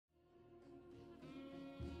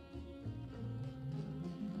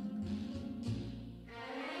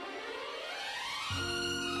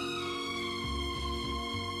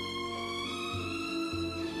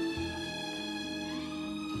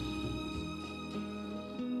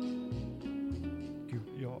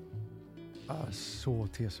Så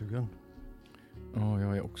tesugen. Ja,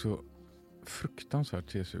 jag är också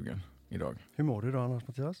fruktansvärt tesugen idag. Hur mår du idag annars,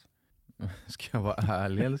 Mattias? Ska jag vara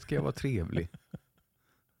ärlig eller ska jag vara trevlig?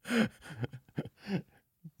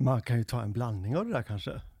 Man kan ju ta en blandning av det där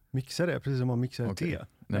kanske. Mixa det, precis som man mixar te.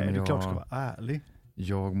 Nej, det är klart ska vara ärlig.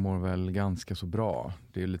 Jag mår väl ganska så bra.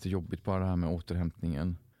 Det är lite jobbigt bara det här med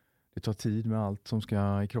återhämtningen. Det tar tid med allt som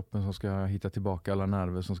ska i kroppen som ska hitta tillbaka, alla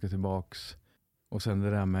nerver som ska tillbaks. Och sen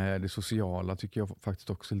det där med det sociala tycker jag faktiskt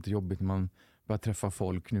också är lite jobbigt när man börjar träffa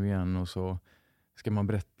folk nu igen och så ska man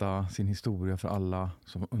berätta sin historia för alla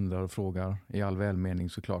som undrar och frågar i all välmening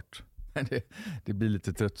såklart. Det blir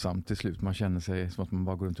lite tröttsamt till slut. Man känner sig som att man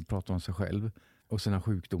bara går runt och pratar om sig själv och sina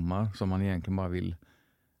sjukdomar som man egentligen bara vill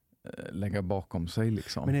lägga bakom sig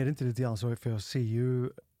liksom. Men är det inte lite grann så, för jag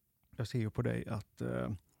ser ju på dig att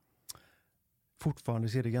fortfarande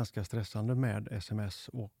ser det ganska stressande med sms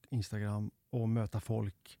och Instagram och möta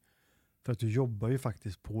folk. För att du jobbar ju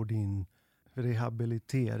faktiskt på din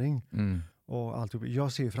rehabilitering och allt.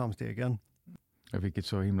 Jag ser framstegen. Jag fick ett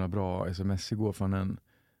så himla bra sms igår från en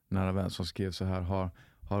nära vän som skrev så här: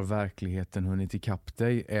 har verkligheten hunnit ikapp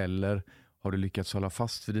dig eller har du lyckats hålla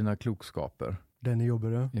fast vid dina klokskaper? Den är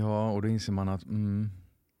jobbig. Ja, och då inser man att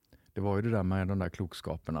det var ju det där med de där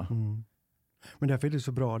klokskaperna. Men därför är det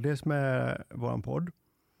så bra, dels med våran podd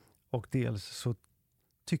och dels så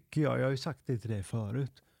tycker jag har ju sagt det till dig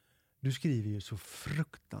förut, du skriver ju så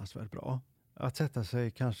fruktansvärt bra. Att sätta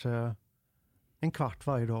sig kanske en kvart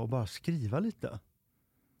varje dag och bara skriva lite.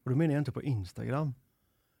 Och då menar jag inte på Instagram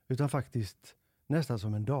utan faktiskt nästan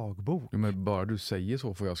som en dagbok. Ja, men bara du säger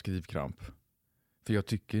så får jag skrivkramp. För jag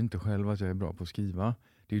tycker inte själv att jag är bra på att skriva.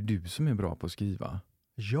 Det är ju du som är bra på att skriva.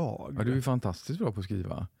 Jag? Ja, du är fantastiskt bra på att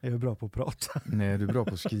skriva. Jag är bra på att prata. Nej, du är bra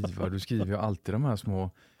på att skriva. Du skriver ju alltid de här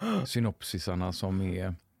små synopsisarna som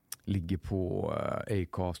ligger på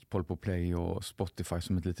Acast, Polpo Play och Spotify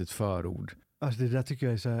som ett litet förord. Alltså det där tycker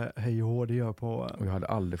jag är så här, hej och hå, det gör på... Och jag hade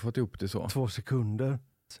aldrig fått ihop det så. 2 sekunder.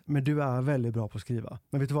 Men du är väldigt bra på att skriva.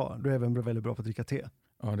 Men vet du vad? Du är även väldigt bra på att dricka te.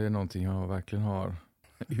 Ja, det är någonting jag verkligen har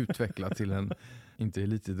utvecklat till en, inte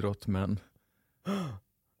elitidrott, men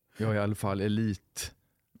jag är i alla fall elit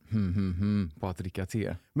på att dricka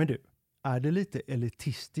te. Men du, är det lite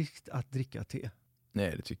elitistiskt att dricka te?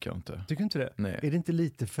 Nej, det tycker jag inte. Tycker inte det? Nej. Är det inte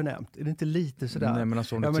lite förnämt? Är det inte lite sådär? Nej, men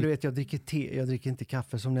alltså, men du vet, jag dricker te, jag dricker inte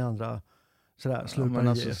kaffe som ni andra sådär slurpar men i.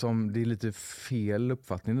 alltså, det är lite fel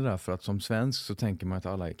uppfattning det där, för att som svensk så tänker man att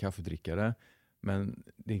alla är kaffedrickare. Men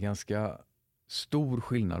det är ganska stor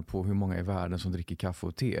skillnad på hur många i världen som dricker kaffe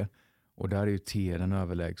och te. Och där är ju te den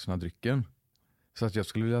överlägsna drycken. Så att jag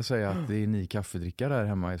skulle vilja säga att det är ni kaffedrickare här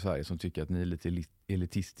hemma i Sverige som tycker att ni är lite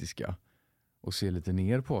elitistiska. Och ser lite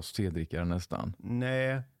ner på oss tedrickare nästan.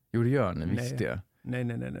 Nej. Jo, det gör ni, visst det. Nej.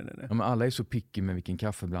 Ja, men alla är så picky med vilken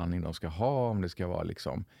kaffeblandning de ska ha. Om det ska vara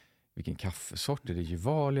liksom, vilken kaffesort. Är det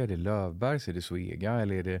Gevalia, är det Löfbergs, är det Zoega?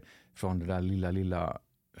 Eller är det från det där lilla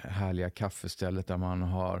härliga kaffestället där man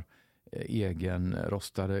har egen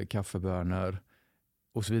rostade kaffebönor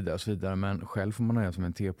och så vidare och så vidare. Men själv får man nöja som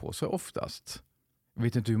en tepåse oftast. Jag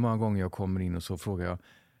vet inte hur många gånger jag kommer in och så frågar jag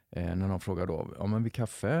när någon frågar då, ja men vid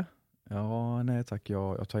kaffe? Ja, nej tack,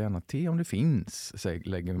 jag tar gärna te om det finns,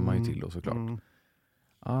 lägger man ju till då såklart.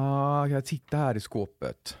 Jag tittar här i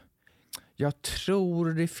skåpet. Jag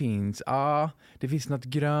tror det finns, det finns något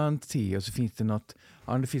grönt te och så finns det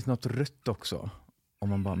det finns något rött också. Och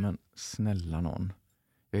man bara, men snälla någon,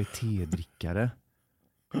 jag är tedrickare.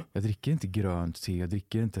 Jag dricker inte grönt te, jag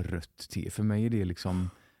dricker inte rött te. För mig är det liksom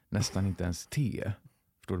nästan inte ens te.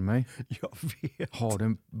 Förstår du mig? Jag vet. Har du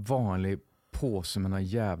en vanlig påse med en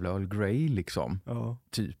jävla Earl Grey liksom? Ja.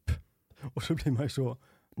 Typ. Och så blir man ju så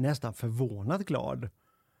nästan förvånad glad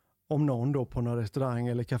om någon då på någon restaurang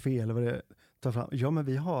eller café eller vad det tar fram. Ja, men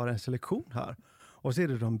vi har en selektion här. Och så är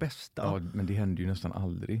det de bästa. Ja, men det händer ju nästan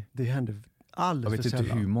aldrig. Det händer alldeles för sällan. Jag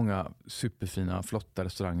vet inte hur många superfina, flotta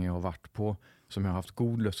restauranger jag har varit på som jag har haft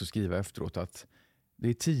god lust att skriva efteråt att det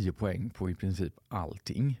är 10 poäng på i princip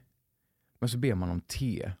allting. Men så ber man om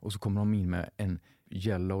te och så kommer de in med en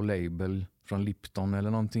yellow label från Lipton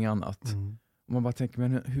eller någonting annat. Och man bara tänker,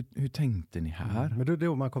 men hur tänkte ni här? Men då är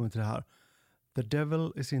det man kommer till det här. The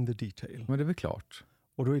devil is in the detail. Men det är väl klart.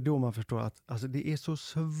 Och då är det då man förstår att alltså, det är så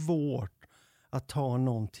svårt att ta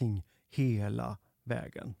någonting hela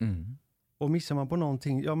vägen. Och missar man på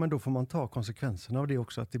någonting, ja men då får man ta konsekvenserna av det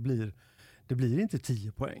också, att det blir inte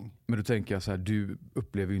 10 poäng. Men då tänker jag så här, du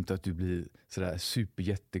upplever ju inte att du blir sådär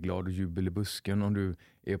superjätteglad och jubel i busken om du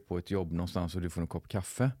är på ett jobb någonstans och du får en kopp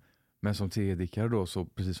kaffe. Men som tedrickare då, så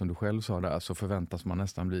precis som du själv sa där, så förväntas man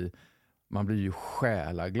nästan man blir ju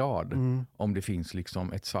själaglad om det finns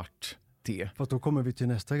liksom ett svart te. För då kommer vi till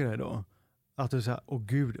nästa grej då. Att du säger, åh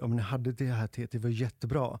gud, om ni hade det här teet, det var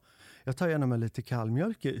jättebra. Jag tar gärna med lite kall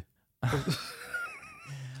mjölk i.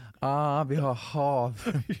 Vi har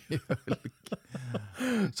havremjölk.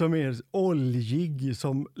 Som är oljig,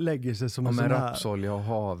 som lägger sig som en sån här. Rapsolja och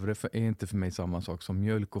havre är inte för mig samma sak som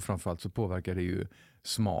mjölk, och framförallt så påverkar det ju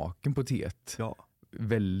smaken på teet. Ja.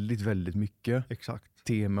 Väldigt, väldigt mycket. Exakt.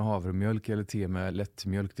 Te med havremjölk eller te med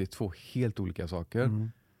lättmjölk, det är 2 helt olika saker.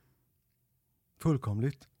 Mm.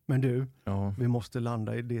 Fullkomligt. Men du, vi måste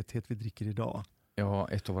landa i det teet vi dricker idag. Ja,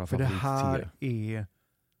 ett av våra för favoritte. Det här är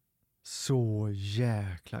så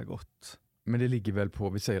jäkla gott. Men det ligger väl på,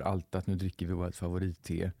 vi säger alltid att nu dricker vi vårt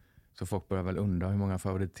favoritte. Så folk börjar väl undra hur många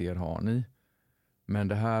favoritteer har ni? Men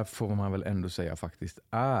det här får man väl ändå säga faktiskt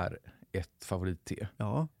är ett favoritte.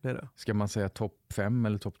 Ja, det är det. Ska man säga topp 5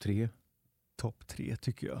 eller topp 3? Topp 3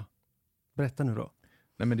 tycker jag. Berätta nu då.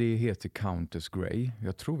 Nej, men det heter Countess Grey.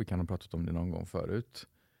 Jag tror vi kan ha pratat om det någon gång förut.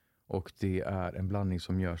 Och det är en blandning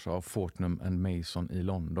som görs av Fortnum and Mason i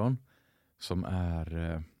London. Som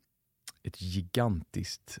är ett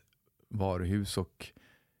gigantiskt varuhus, och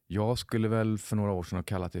jag skulle väl för några år sedan ha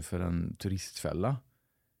kallat det för en turistfälla.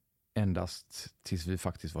 Endast tills vi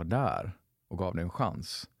faktiskt var där och gav det en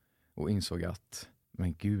chans. Och insåg att,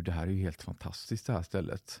 men gud, det här är ju helt fantastiskt det här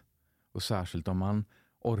stället. Och särskilt om man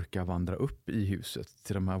orkar vandra upp i huset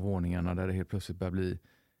till de här våningarna där det helt plötsligt börjar bli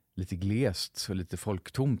lite glest och lite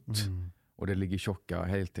folktomt. Och det ligger tjocka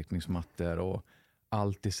heltäckningsmattor och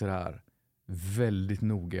allt är sådär väldigt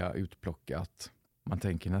noga utplockat. Man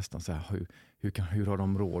tänker nästan så här, hur har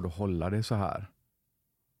de råd att hålla det så här?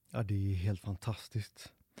 Ja, det är helt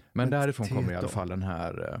fantastiskt. Men därifrån kommer i alla fall den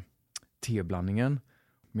här teblandningen.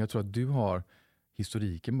 Men jag tror att du har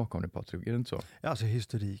historiken bakom det, Patrik, är det inte så? Ja, alltså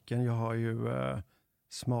historiken, jag har ju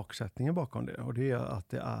smaksättningen bakom det. Och det är att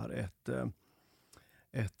det är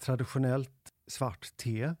ett traditionellt svart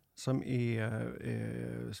te som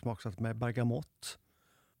är smaksatt med bergamott,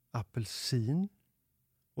 apelsin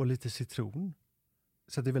och lite citron.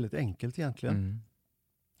 Så det är väldigt enkelt egentligen.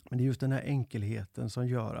 Men det är just den här enkelheten som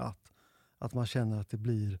gör att man känner att det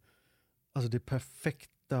blir alltså det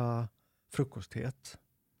perfekta frukostteet.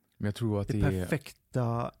 Men jag tror att det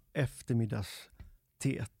perfekta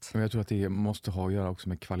eftermiddagsteet. Men jag tror att det måste ha att göra också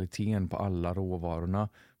med kvaliteten på alla råvarorna.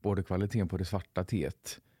 Både kvaliteten på det svarta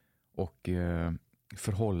teet och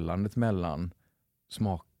förhållandet mellan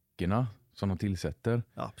smakerna som de tillsätter.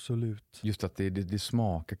 Absolut. Just att det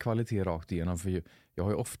smakar kvalitet rakt igenom. För jag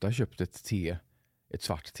har ju ofta köpt ett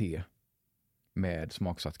svart te med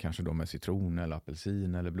smaksatt kanske då med citron eller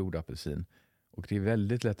apelsin eller blodapelsin. Och det är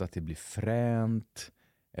väldigt lätt att det blir fränt,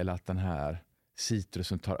 eller att den här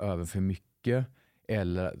citrusen tar över för mycket,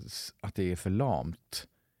 eller att det är för lamt.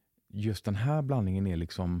 Just den här blandningen är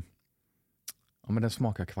liksom, ja, men den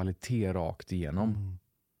smakar kvalitet rakt igenom.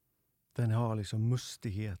 Den har liksom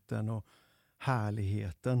mustigheten och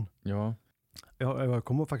härligheten. Ja. Jag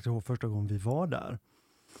kommer faktiskt ihåg första gången vi var där.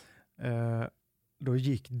 Då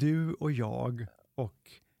gick du och jag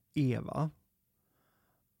och Eva.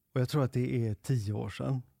 Och jag tror att det är 10 år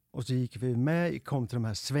sedan. Och så gick vi med, kom till de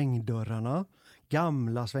här svängdörrarna.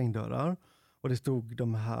 Gamla svängdörrar. Och det stod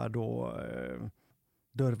de här då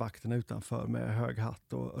dörrvakterna utanför med hög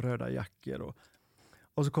hatt och röda jackor.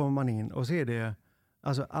 Och så kommer man in och så är det,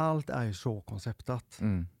 alltså allt är ju så konceptat.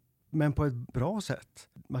 Men på ett bra sätt.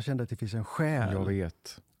 Man kände att det finns en själ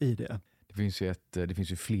i det. Det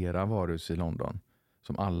finns ju flera varuhus i London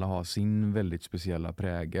som alla har sin väldigt speciella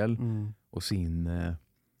prägel och sin,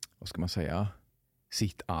 vad ska man säga,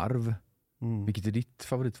 sitt arv. Vilket är ditt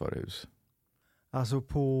favoritvaruhus? Alltså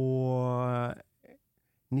på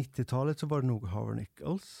 90-talet så var det nog Harvey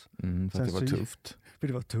Nichols. För att det var tufft. För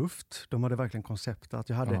det var tufft. De hade verkligen konceptet.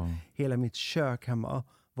 Jag hade hela mitt kök hemma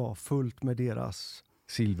var fullt med deras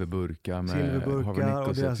silverburkar med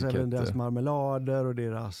och deras marmelader och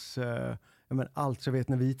deras allt. Så jag vet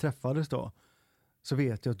när vi träffades då, så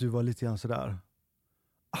vet jag att du var lite grann sådär,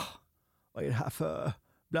 vad är det här för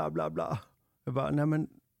bla bla bla. Jag bara, nej men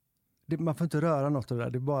man får inte röra något av det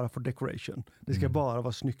där, det är bara för decoration. Det ska bara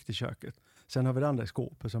vara snyggt i köket. Sen har vi det andra i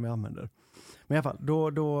skåpet som vi använder. Men i alla fall,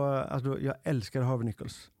 alltså, jag älskar Harvey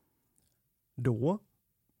Nichols. Då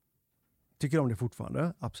tycker om det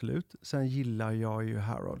fortfarande, absolut. Sen gillar jag ju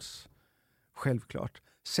Harrods. Självklart.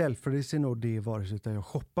 Selfridges är nog det varuhuset där jag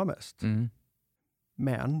shoppar mest.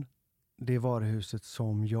 Men det varuhuset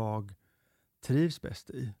som jag trivs bäst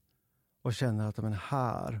i. Och känner att men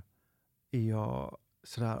här är jag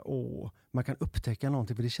sådär, man kan upptäcka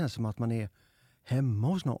någonting. För det känns som att man är hemma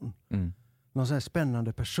hos någon. Någon sån här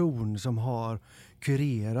spännande person som har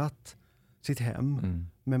kurerat sitt hem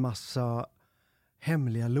med massa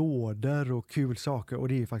hemliga lådor och kul saker. Och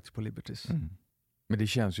det är faktiskt på Liberties. Men det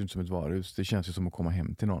känns ju inte som ett varuhus. Det känns ju som att komma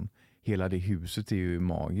hem till någon. Hela det huset är ju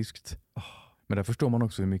magiskt. Men där förstår man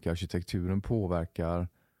också hur mycket arkitekturen påverkar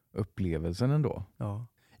upplevelsen ändå. Ja,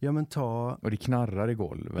 men och det knarrar i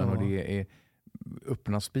golven och det är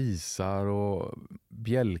öppna spisar och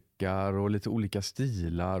bjälkar och lite olika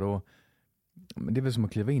stilar. Och det är väl som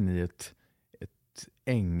att kliva in i ett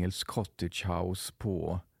engelskt cottagehouse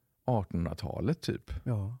på 1800-talet typ.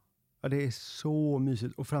 Ja, det är så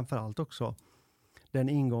mysigt. Och framförallt också, den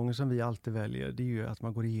ingången som vi alltid väljer, det är ju att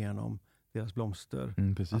man går igenom deras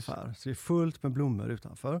blomsteraffär. Så det är fullt med blommor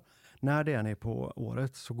utanför. När det är på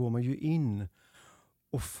året så går man ju in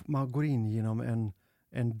och man går in genom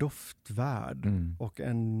en doftvärld och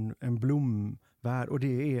en blomvärld. Och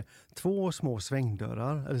det är 2 små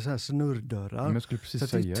svängdörrar, eller så här snurrdörrar. Men jag skulle precis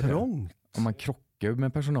så det är trångt. Om man krockar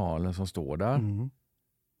med personalen som står där,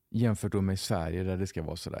 jämfört då med Sverige där det ska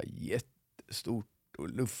vara sådär jättestort och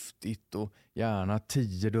luftigt och gärna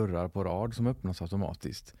 10 dörrar på rad som öppnas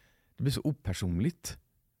automatiskt. Det blir så opersonligt.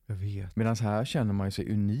 Jag vet. Medan här känner man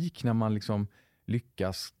sig unik när man liksom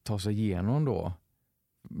lyckas ta sig igenom då.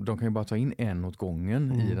 De kan ju bara ta in en åt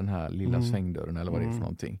gången i den här lilla svängdörren eller vad det är för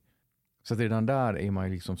någonting. Så att redan där är man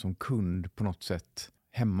ju liksom som kund på något sätt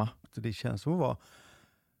hemma. Det känns som att vara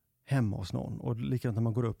hemma hos någon. Och likadant när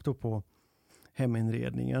man går upp då på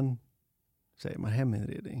heminredningen. Säger man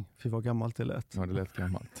heminredning? För vad gammalt det lät. Ja, det lät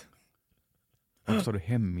gammalt. Varför sa du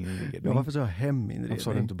heminredning? Ja, varför sa jag heminredning? Varför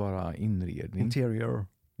sa du inte bara inredning? Interior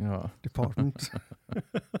department.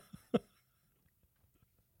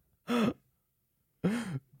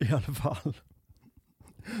 I alla fall.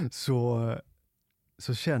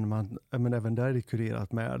 Så känner man, men även där är det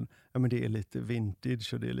kurerat med, men det är lite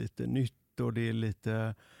vintage och det är lite nytt och det är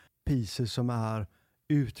lite pieces som är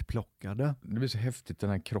utplockade. Det blir så häftigt den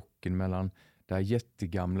här krocken mellan det här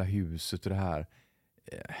jättegamla huset och det här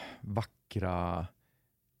vackra,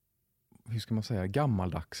 hur ska man säga,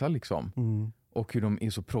 gammaldagsa liksom. Och hur de är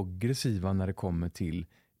så progressiva när det kommer till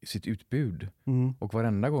sitt utbud. Och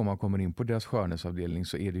varenda gång man kommer in på deras skönhetsavdelning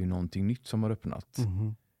så är det ju någonting nytt som har öppnat.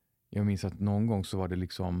 Jag minns att någon gång så var det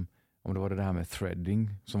liksom, om det var det här med threading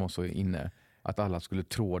som var så inne, att alla skulle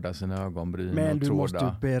tråda sina ögonbryn. Men och du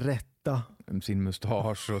måste berätta. Sin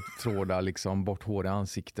mustasch och tråda liksom bort hår i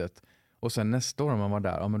ansiktet. Och sen nästa år när man var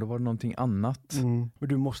där, men då var det någonting annat. Men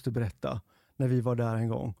du måste berätta. När vi var där en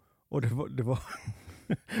gång. Och det var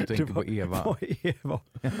jag tänkte på Eva.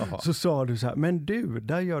 Ja. Så sa du så här, men du,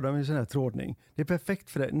 där gör de en sån här trådning. Det är perfekt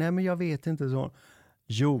för dig. Nej, men jag vet inte så.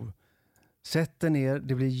 Jo, sätt dig ner,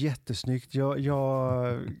 det blir jättesnyggt. Jag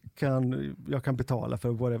kan betala för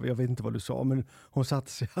whatever. Jag vet inte vad du sa, men hon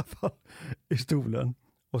satte sig i alla fall i stolen.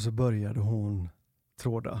 Och så började hon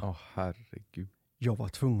tråda. Herregud. Jag var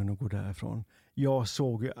tvungen att gå därifrån. Jag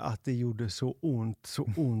såg ju att det gjorde så ont.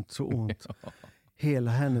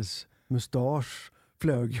 Hela hennes mustasch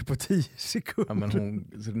flög på 10 sekunder. Ja,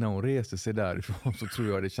 men när hon reste sig därifrån så tror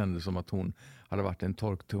jag det kändes som att hon hade varit en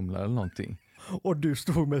torktumlare eller någonting. Och du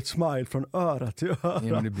stod med ett smile från öra till öra.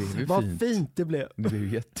 Ja, men det blev ju vad fint det blev. Det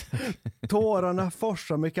blev jätte... Tårarna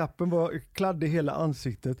forsade, makeupen var kladd i hela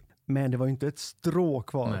ansiktet. Men det var inte ett strå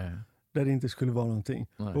kvar. Nej. Där det inte skulle vara någonting.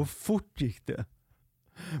 Nej. Och fort gick det.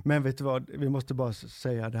 Men vet du vad, vi måste bara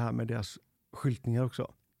säga det här med deras skyltningar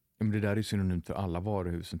också. Men det där är synonymt för alla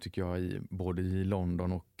varuhusen tycker jag, både i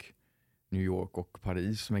London och New York och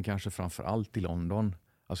Paris, men kanske framför allt i London.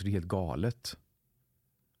 Alltså det är helt galet.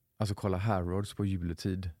 Alltså kolla Harrods på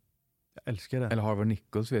juletid. Jag älskar det. Eller Harvard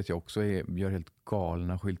Nichols vet jag också gör helt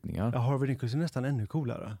galna skyltningar. Ja, Harvard Nichols är nästan ännu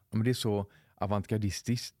coolare. Men det är så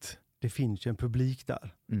avantgardistiskt. Det finns ju en publik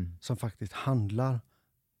där som faktiskt handlar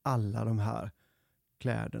alla de här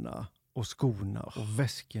kläderna och skorna och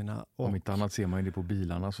väskorna. Och... Om inte annat ser man ju det på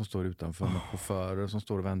bilarna som står utanför med chaufförer som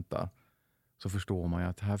står och väntar. Så förstår man ju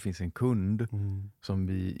att här finns en kund som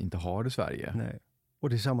vi inte har i Sverige. Nej. Och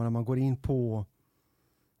det är samma när man går in på,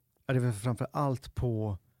 det är väl framför allt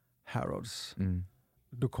på Harrods.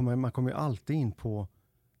 Då man kommer ju alltid in på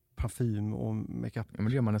parfym och makeup. Ja, men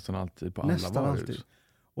det gör man nästan alltid på alla varuhus. Alltid.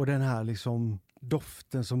 Och den här liksom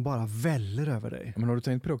doften som bara väller över dig. Men har du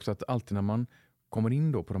tänkt på det också att alltid när man kommer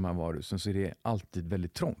in då på de här varuhusen så är det alltid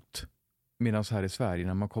väldigt trångt. Medan här i Sverige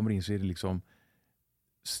när man kommer in så är det liksom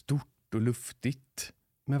stort och luftigt.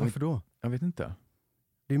 Men varför då? Jag vet inte.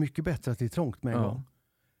 Det är mycket bättre att det är trångt med en gång.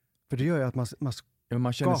 För det gör ju att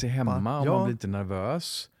man känner sig hemma och man blir lite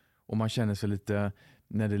nervös. Och man känner sig lite,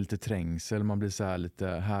 när det är lite trängsel, man blir så här lite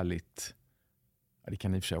härligt. Ja, det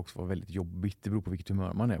kan i och för sig också vara väldigt jobbigt, det beror på vilket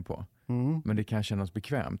humör man är på. Men det kan kännas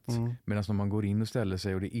bekvämt. Medan när man går in och ställer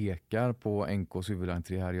sig och det ekar på NKs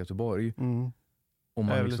huvudentré här i Göteborg,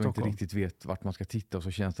 Och man liksom inte riktigt vet vart man ska titta, och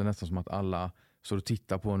så känns det nästan som att alla står och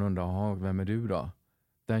tittar på en och undrar, vem är du då?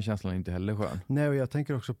 Den känslan är inte heller skön. Nej, och jag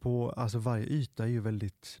tänker också på, alltså varje yta är ju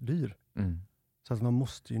väldigt dyr. Så att man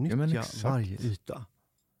måste ju nyttja varje yta.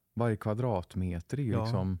 Varje kvadratmeter är ju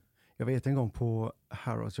liksom... Jag vet en gång på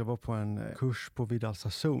Harrods, jag var på en kurs på Vidal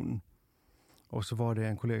Sassoon. Och så var det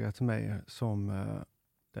en kollega till mig som,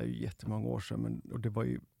 det är ju jättemånga år sedan, och det var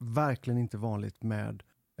ju verkligen inte vanligt med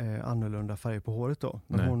annorlunda färger på håret då.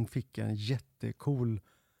 Men hon fick en jättecool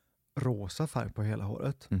rosa färg på hela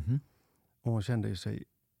håret. Och hon kände ju sig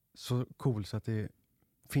så cool så att det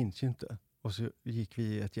finns ju inte. Och så gick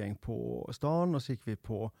vi ett gäng på stan och så gick vi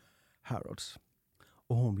på Harrods.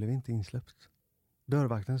 Och hon blev inte insläppt.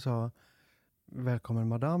 Dörrvakten sa, välkommen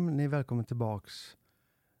madame, ni är välkommen tillbaks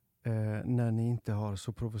när ni inte har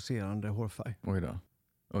så provocerande hårfärg. Oj då.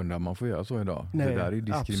 Undrar man får göra så idag? Nej, det där är ju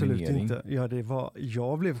diskriminering. Absolut inte.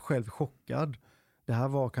 Jag blev själv chockad. Det här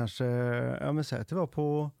var kanske, det var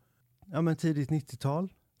på tidigt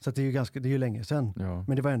 90-tal. Så att det är ju länge sedan. Ja.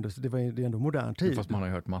 Men det är ändå modern tid. Fast man har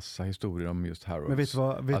ju hört massa historier om just Harrods.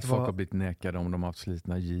 Men vet att folk har blivit nekade om de har haft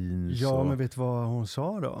slitna jeans. Ja, men vet du vad hon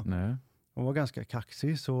sa då? Nej. Hon var ganska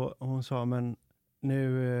kaxig, så hon sa, men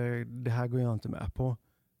nu, det här går jag inte med på.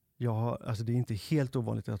 Det är inte helt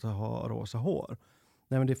ovanligt att ha rosa hår.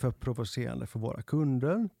 Nej, men det är för provocerande för våra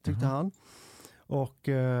kunder, tyckte han. Och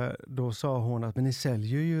då sa hon att, men ni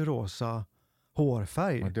säljer ju rosa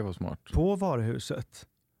hårfärg. Ja, det var smart. På varuhuset.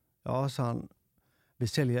 Ja, sa han, vi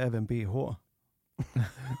säljer även BH.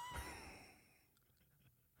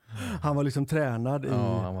 Han var liksom tränad i...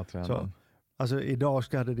 Ja, han var tränad. Så, alltså idag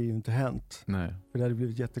hade det ju inte hänt. Nej. För det hade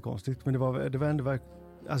blivit jättekonstigt. Men det var ändå...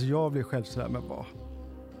 Alltså jag blev själv sådär, men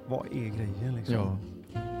vad är grejen liksom? Ja.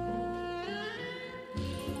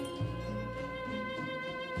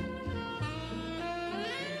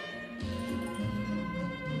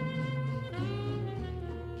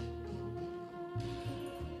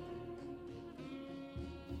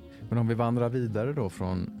 Men om vi vandrar vidare då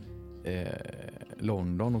från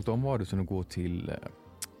London och de varuhusen och går till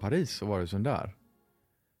Paris och varuhusen där,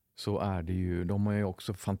 så är det ju, de har ju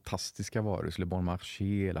också fantastiska varuhus, Le Bon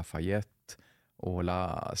Marché, Lafayette och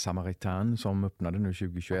La Samaritaine som öppnade nu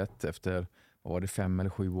 2021 efter, vad var det, 5 eller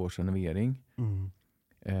 7 års renovering.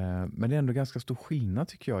 Men det är ändå ganska stor skillnad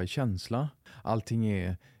tycker jag i känsla. Allting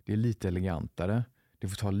det är lite elegantare, det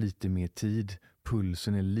får ta lite mer tid,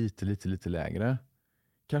 pulsen är lite lägre.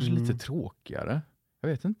 Kanske lite tråkigare. Jag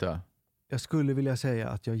vet inte. Jag skulle vilja säga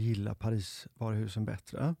att jag gillar Paris-varuhusen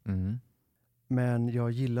bättre. Men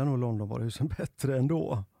jag gillar nog London-varuhusen bättre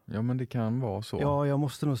ändå. Ja, men det kan vara så. Ja, jag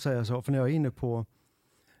måste nog säga så. För när jag är inne på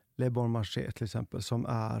Le Bon Marché till exempel, som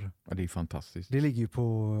är... Ja, det är fantastiskt. Det ligger ju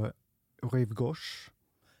på Rive Gauche.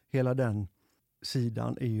 Hela den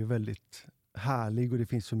sidan är ju väldigt härlig och det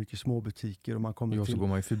finns så mycket småbutiker. Och man kommer så går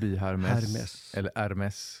man ju förbi Hermes. Eller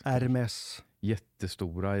Hermes.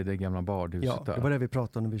 Jättestora i det gamla badhuset. Ja, det var det vi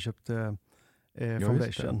pratade om när vi köpte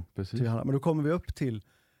foundation. Men då kommer vi upp till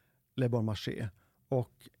Le Bon Marché.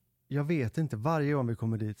 Och jag vet inte, varje gång vi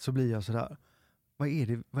kommer dit så blir jag sådär,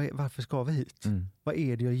 varför ska vi hit? Vad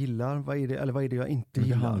är det jag gillar? Vad är det jag inte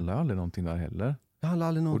gillar? Det handlar aldrig någonting där heller. Det handlar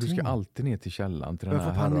aldrig någonting. Och du ska alltid ner till källaren, till den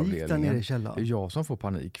här herravdelningen. Jag får panik där nere i källaren. Det är jag som får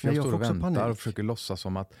panik. För jag står och väntar och försöker låtsas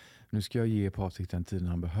som att nu ska jag ge Patrik den tiden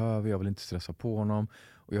han behöver. Jag vill inte stressa på honom.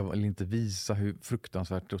 Och jag vill inte visa hur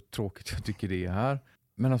fruktansvärt och tråkigt jag tycker det är här.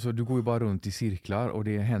 Men alltså, du går ju bara runt i cirklar och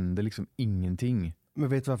det händer liksom ingenting. Men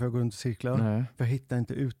vet du varför jag går runt i cirklar? Nej. För jag hittar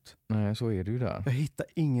inte ut. Nej, så är det ju där. Jag hittar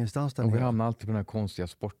ingenstans där. Och vi hamnar alltid på den här konstiga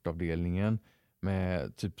sportavdelningen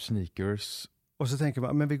med typ sneakers. Och så tänker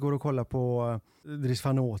man, men vi går och kollar på Dries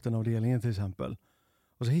van Noten-avdelningen till exempel.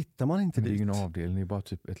 Och så hittar man inte dit. Det är ju en avdelning, det är bara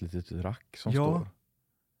typ ett litet rack som står.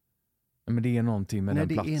 Men det är någonting med den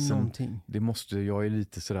platsen. Det är någonting. Det måste, jag är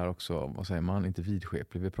lite sådär också, vad säger man, inte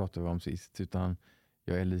vidskeplig, vi pratade om sist, utan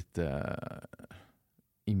jag är lite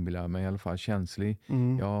inbillad mig i alla fall, känslig.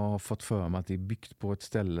 Jag har fått för mig att det är byggt på ett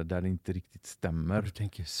ställe där det inte riktigt stämmer. Du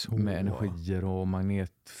tänker så. Med energier och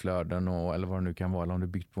magnetflöden eller vad det nu kan vara, eller om det är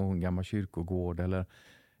byggt på en gammal kyrkogård, eller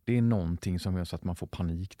det är någonting som gör så att man får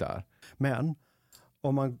panik där. Men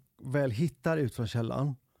om man väl hittar ut från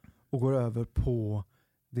källan och går över på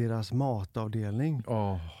deras matavdelning,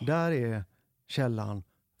 där är källan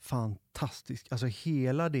fantastisk. Alltså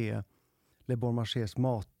hela det Le Bon Marchés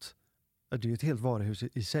mat, det är ju ett helt varuhus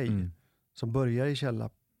i sig som börjar i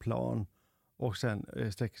källarplan och sen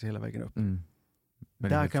sträcker sig hela vägen upp.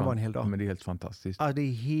 Där kan vara en hel dag. Men det är helt fantastiskt. Ja, det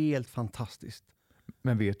är helt fantastiskt.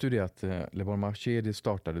 Men vet du det att Le Bon Marché, det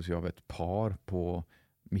startades ju av ett par på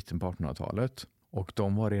mitten på 1800-talet. Och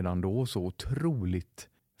de var redan då så otroligt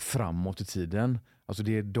framåt i tiden. Alltså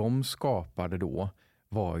det de skapade då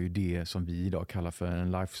var ju det som vi idag kallar för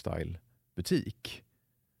en lifestyle-butik.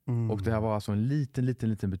 Och det här var alltså en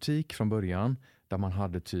liten butik från början där man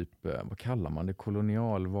hade typ, vad kallar man det,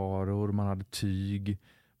 kolonialvaror, man hade tyg,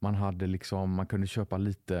 man hade liksom, man kunde köpa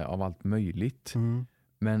lite av allt möjligt.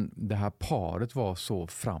 Men det här paret var så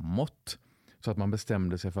framåt så att man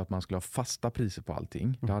bestämde sig för att man skulle ha fasta priser på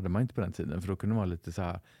allting. Det hade man inte på den tiden, för då kunde man vara lite så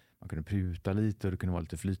här, man kunde pruta lite och det kunde vara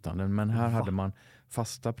lite flytande. Men här hade man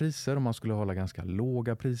fasta priser och man skulle hålla ganska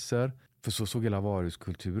låga priser. För så såg hela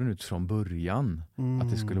varuhuskulturen ut från början. Att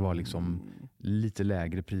det skulle vara liksom lite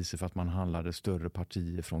lägre priser för att man handlade större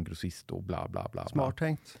partier från grossist och bla bla bla. Smart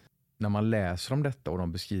tänkt. När man läser om detta och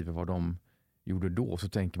de beskriver vad de gjorde då, så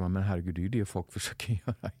tänker man, men herregud, det är ju det folk försöker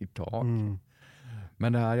göra idag.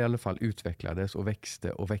 Men det här i alla fall utvecklades och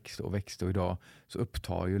växte och växte och växte, och idag så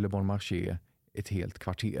upptar ju Le Bon Marché ett helt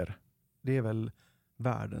kvarter. Det är väl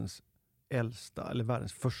världens äldsta eller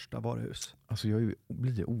världens första varuhus. Alltså jag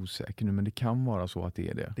blir osäker nu, men det kan vara så att det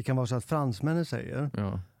är det. Det kan vara så att fransmännen säger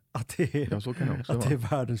att det är, så kan det också att det är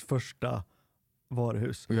världens första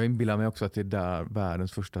varuhus. Och jag inbillar mig också att det är där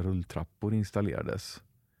världens första rulltrappor installerades.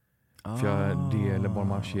 För det Le Bon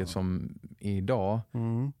Marché som är idag,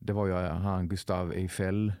 det var ju han Gustave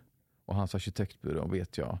Eiffel och hans arkitektbyrå,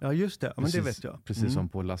 vet jag. Ja just det, precis, men det vet jag. Precis som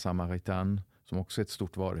på La Samaritaine, som också är ett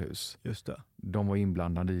stort varuhus. Just det. De var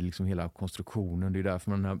inblandade i liksom hela konstruktionen. Det är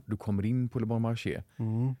därför när du kommer in på Le Bon Marché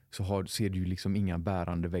så ser du ju liksom inga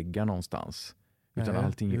bärande väggar någonstans. Utan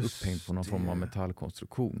allting är upphängt på någon form av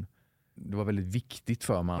metallkonstruktion. Det var väldigt viktigt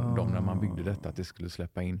för dem när man byggde detta, att det skulle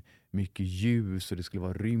släppa in mycket ljus och det skulle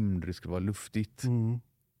vara rymd och det skulle vara luftigt.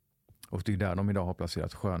 Och det är där de idag har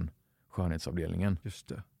placerat skönhetsavdelningen. Just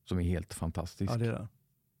det. Som är helt fantastisk. Ja, det är det.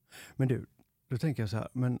 Men du, då tänker jag så här,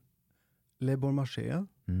 men Le Bon Marché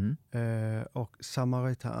och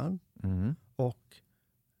Samaritaine och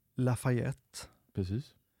Lafayette.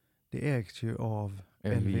 Precis. Det ägs ju av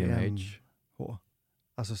LVMH.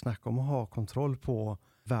 Alltså snacka om att ha kontroll på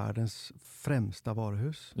världens främsta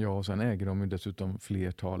varuhus. Ja, och sen äger de ju dessutom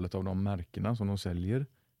flertalet av de märkena som de säljer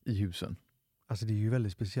i husen. Alltså det är ju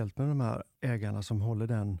väldigt speciellt med de här ägarna som håller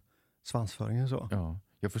den svansföringen så. Ja,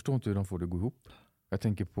 jag förstår inte hur de får det att gå ihop. Jag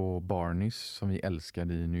tänker på Barneys som vi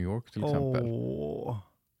älskade i New York till exempel.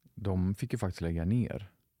 De fick ju faktiskt lägga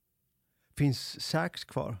ner. Finns Saks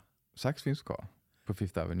kvar? Saks finns kvar på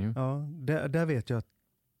Fifth Avenue. Ja, där vet jag att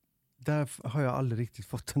där har jag aldrig riktigt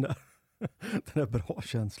fått den där bra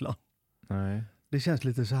känslan. Nej. Det känns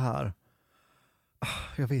lite så här.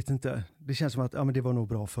 Jag vet inte. Det känns som att men det var nog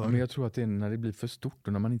bra för. Men jag tror att det är när det blir för stort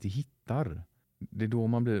och när man inte hittar. Det är då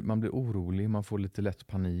man blir orolig, man får lite lätt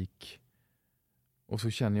panik. Och så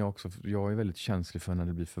känner jag också, jag är väldigt känslig för när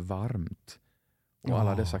det blir för varmt. Och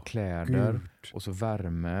alla dessa kläder och så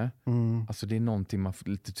värme. Alltså det är någonting man får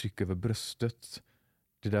lite tryck över bröstet.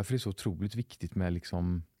 Det är därför det är så otroligt viktigt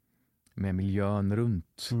med miljön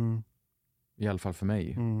runt. I alla fall för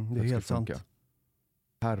mig. Det är helt sant.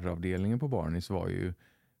 Herravdelningen på Barneys var ju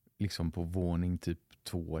liksom på våning typ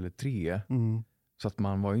 2 eller 3. Så att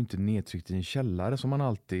man var ju inte nedtryckt i en källare som man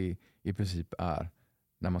alltid i princip är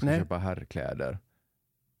när man ska köpa herrkläder.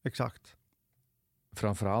 Exakt.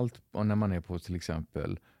 Framförallt när man är på till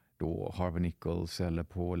exempel då Harvey Nichols eller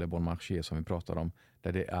på Le Bon Marché som vi pratade om,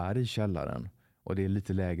 där det är i källaren och det är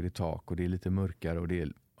lite lägre tak och det är lite mörkare och det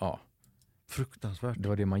är fruktansvärt. Det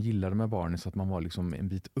var det man gillade med Barneys, att man var liksom en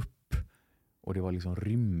bit upp och det var liksom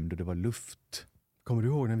rymd och det var luft. Kommer du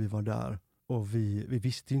ihåg när vi var där och vi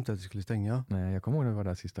visste ju inte att det skulle stänga? Nej, jag kommer ihåg när vi var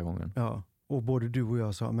där sista gången. Ja, och både du och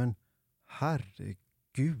jag sa, men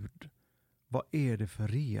herregud, vad är det för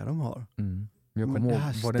rea de har? Jag kommer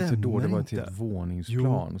ihåg, var det inte då det var ett helt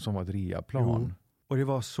våningsplan som var ett reaplan? Jo. Och det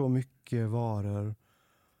var så mycket varor,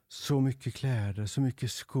 så mycket kläder, så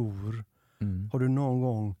mycket skor. Har du någon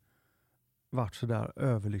gång varit så där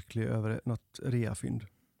överlycklig över något reafynd?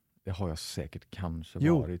 Det har jag säkert kanske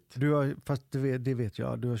varit. Fast det vet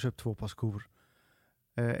jag. Du har köpt 2 par skor.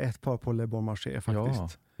 Ett par på Le Bon Marché faktiskt. Ja,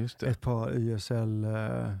 just det. Ett par YSL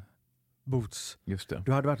boots. Just det.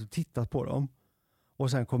 Du hade varit och tittat på dem.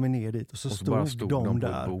 Och sen kom ner dit och så stod de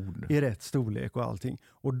där i rätt storlek och allting.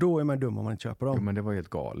 Och då är man dum om man inte köper dem. Jo, men det var helt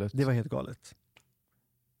galet. Det var helt galet.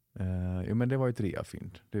 Men det var ett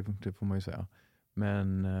reafynd. Det får man ju säga.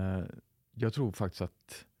 Men jag tror faktiskt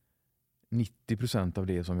att 90% av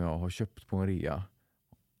det som jag har köpt på en rea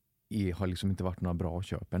har liksom inte varit några bra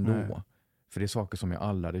köp ändå. Nej. För det är saker som jag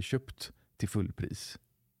aldrig hade köpt till fullpris.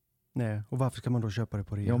 Nej, och varför ska man då köpa det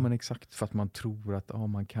på rea? Ja, men exakt. För att man tror att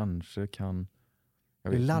man kanske kan...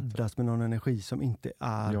 Det laddas med någon energi som inte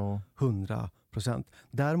är 100%.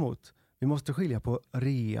 Däremot Vi måste skilja på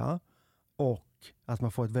rea och att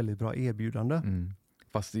man får ett väldigt bra erbjudande. Mm.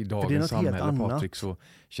 Fast i det är dagens något helt samhälle, annat. Patrik, så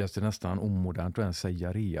känns det nästan omodernt att ens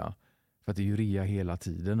säga rea. För att det är ju rea hela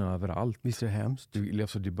tiden överallt. Visst är det hemskt?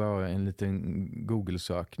 Du börjar en liten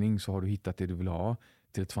Google-sökning så har du hittat det du vill ha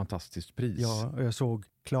till ett fantastiskt pris. Ja, och jag såg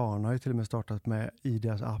Klarna har ju till och med startat med i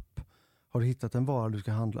deras app. Har du hittat en vara du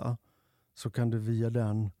ska handla så kan du via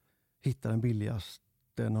den hitta den billigaste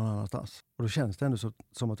någon annanstans. Och då känns det ändå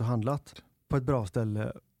som att du handlat på ett bra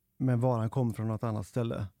ställe men varan kommer från något annat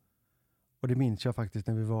ställe. Och det minns jag faktiskt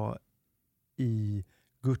när vi var i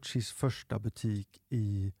Guccis första butik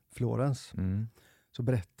i Florens. Mm. Så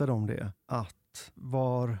berättade de det att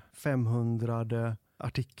var 500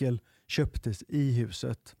 artikel köptes i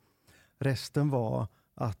huset. Resten var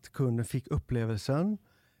att kunden fick upplevelsen,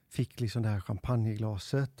 fick liksom det här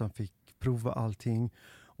champagneglaset, de fick prova allting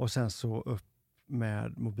och sen så upp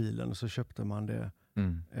med mobilen och så köpte man det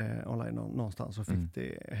online någonstans och fick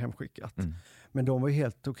det hemskickat. Men de var ju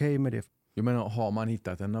helt okej med det. Jag menar, har man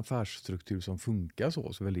hittat en affärsstruktur som funkar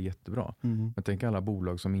så är det jättebra. Men tänk alla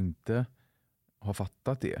bolag som inte har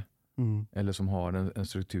fattat det. Eller som har en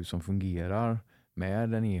struktur som fungerar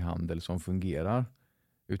med en e-handel som fungerar.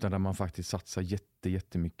 Utan där man faktiskt satsar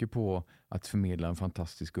jättemycket på att förmedla en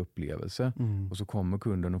fantastisk upplevelse. Och så kommer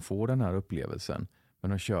kunden att få den här upplevelsen.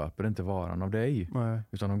 Men de köper inte varan av dig. Nej.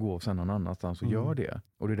 Utan de går sen någon annanstans och gör det.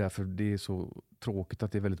 Och det är därför det är så tråkigt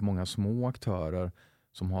att det är väldigt många små aktörer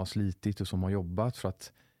som har slitit och som har jobbat för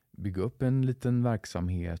att bygga upp en liten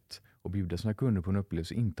verksamhet och bjuda sina kunder på en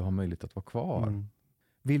upplevelse inte har möjlighet att vara kvar.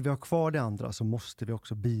 Vill vi ha kvar det andra så måste vi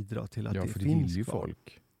också bidra till att det för finns vill ju kvar.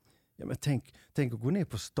 folk. Ja, men tänk att gå ner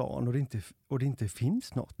på stan och det inte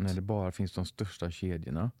finns något. Nej, det bara finns de största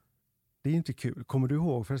kedjorna. Det är inte kul. Kommer du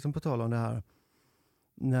ihåg förresten på tal om det här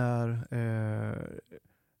när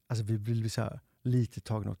alltså vi blir så här lite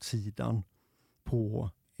tagna åt sidan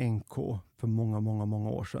på NK för många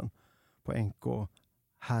år sedan. På NK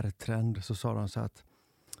herrtrend så sa de så att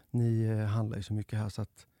ni handlar ju så mycket här så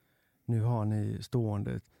att nu har ni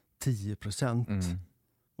stående 10%.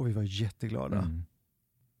 Och vi var jätteglada.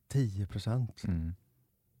 10%.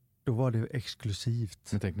 Då var det exklusivt.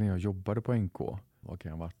 Men tänk när jag jobbade på NK, vad kan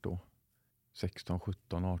jag ha varit då? 16,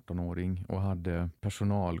 17, 18-åring och hade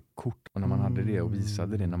personalkort. Och när man hade det och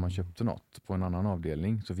visade det när man köpte något på en annan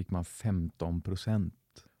avdelning så fick man 15%.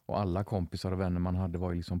 Och alla kompisar och vänner man hade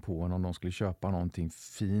var ju liksom på en om de skulle köpa någonting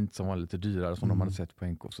fint som var lite dyrare som de hade sett på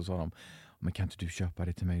NK. Så sa de, men kan inte du köpa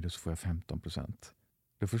det till mig då så får jag 15%.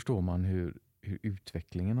 Då förstår man hur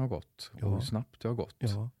utvecklingen har gått och hur snabbt det har gått.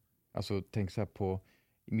 Ja. Alltså tänk så här på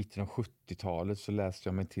i mitten av 70-talet så läste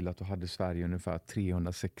jag mig till att då hade Sverige ungefär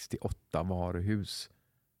 368 varuhus.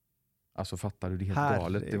 Alltså fattar du, det är helt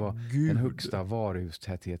galet. Det var den högsta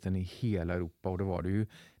varuhustätheten i hela Europa och det var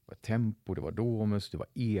Tempo, det var Domus, det var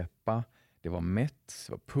EPA, det var Mets,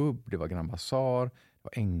 det var Pub, det var Grand Bazaar, det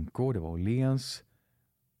var NK, det var Åhléns.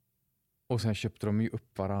 Och sen köpte de ju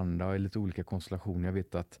upp varandra i lite olika konstellationer. Jag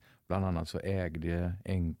vet att bland annat så ägde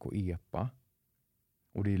NK EPA.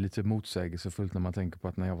 Och det är lite motsägelsefullt när man tänker på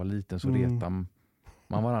att när jag var liten så retade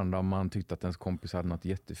man varandra om man tyckte att ens kompis hade något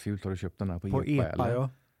jättefult. Har du köpt den här på EPA eller? Ja.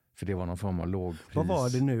 För det var någon form av lågpris. Vad var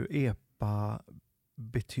det nu EPA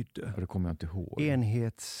betydde? Det kommer jag inte ihåg.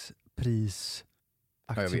 Enhetspris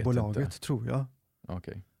aktiebolaget tror jag.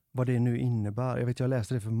 Okay. Vad det nu innebär. Jag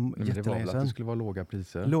läste det för jättelänge sedan. Det var väl att det skulle vara låga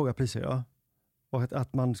priser? Låga priser, ja. Och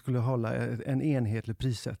att man skulle hålla en enhetlig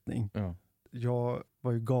prissättning. Ja. Jag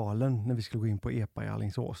var ju galen när vi skulle gå in på EPA i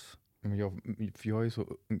Alingsås. Men jag är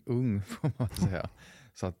så ung får man säga.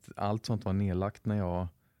 Så att allt sånt var nedlagt när jag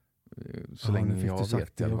så länge jag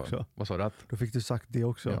vet det också. Vad sa du? Då fick du sagt det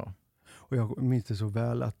också. Ja. Och jag minns det så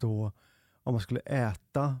väl att då om man skulle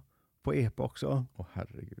äta på EPA också.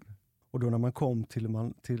 Herregud. Och då när man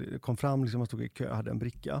kom fram, liksom man stod i kö och hade en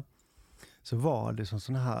bricka. Så var det som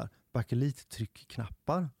såna här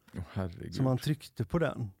bakelittryckknappar. Herregud. Så man tryckte på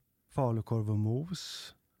den. Falukorv och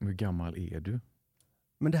mos. Hur gammal är du?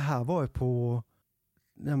 Men det här var ju på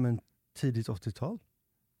tidigt 80-tal.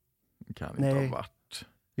 Kan inte ha varit.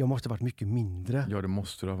 Jag måste ha varit mycket mindre. Ja, det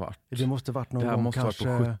måste det ha varit. Det måste varit någon gång. Det här måste ha kanske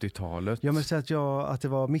varit på 70-talet. Ja, men säg att det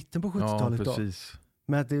var mitten på 70-talet då. Ja, precis.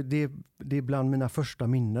 Men att det är bland mina första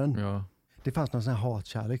minnen. Ja. Det fanns någon sån här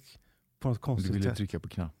hatkärlek på något konstigt sätt. Du ville trycka på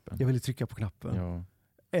knappen. Jag ville trycka på knappen. Ja.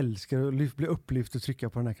 Älskar att bli upplyft och trycka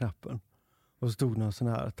på den här knappen. Och så stod någon sån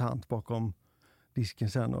här tant bakom disken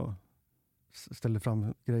sen och ställde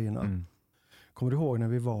fram grejerna. Kommer du ihåg när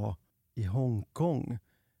vi var i Hongkong?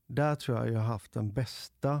 Där tror jag har haft den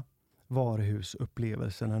bästa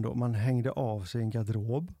varuhusupplevelsen ändå. Man hängde av sig en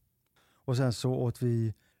garderob. Och sen så åt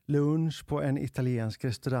vi lunch på en italiensk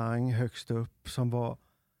restaurang högst upp som var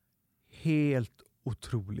helt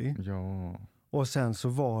otrolig. Ja. Och sen så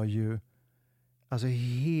var ju alltså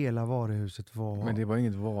hela varuhuset var Men det var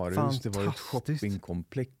inget varuhus, det var ett fantastiskt.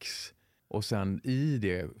 shoppingkomplex. Och sen i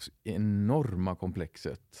det enorma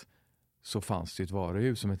komplexet så fanns det ett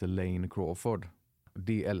varuhus som heter Lane Crawford.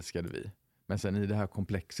 Det älskade vi. Men sen i det här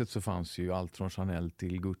komplexet så fanns ju allt från Chanel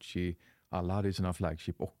till Gucci. Alla hade ju sina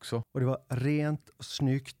flagship också. Och det var rent,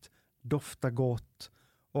 snyggt, dofta gott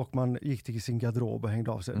och man gick till sin garderob och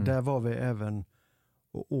hängde av sig. Där var vi även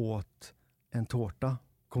och åt en tårta.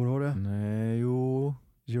 Kommer du ihåg det? Nej,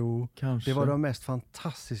 jo, kanske. Det var de mest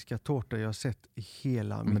fantastiska tårtor jag sett i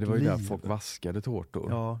hela mitt liv. Men det var ju där folk vaskade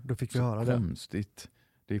tårtor. Ja, då fick vi så höra det. Konstigt.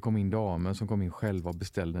 Det kom in damer som kom in själva och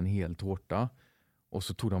beställde en hel tårta. Och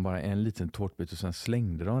så tog de bara en liten tårtbit och sen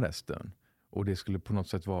slängde de resten. Och det skulle på något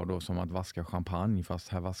sätt vara då som att vaska champagne, fast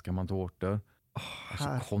här vaskar man tårtor.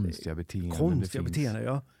 Alltså konstiga beteenden. Konstiga beteenden,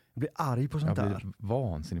 ja. Jag blir arg på sånt där. Jag blir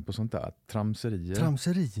vansinnig på sånt där. Tramserier.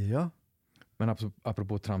 Tramserier, ja. Men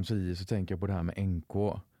apropå tramserier så tänker jag på det här med NK.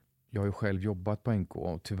 Jag har ju själv jobbat på NK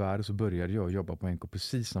och tyvärr så började jag jobba på NK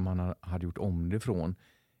precis när man hade gjort om det från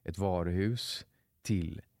ett varuhus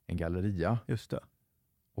till en galleria. Just det.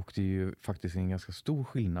 Och det är ju faktiskt en ganska stor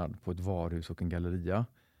skillnad på ett varuhus och en galleria.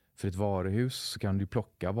 För ett varuhus så kan du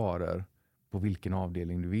plocka varor på vilken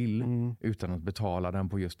avdelning du vill utan att betala den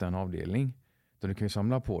på just den avdelning. Så du kan ju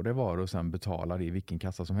samla på dig varor och sen betala det i vilken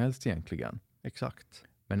kassa som helst egentligen. Exakt.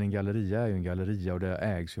 Men en galleria är ju en galleria och det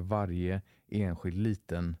ägs ju varje enskild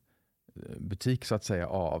liten butik så att säga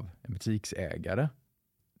av en butiksägare.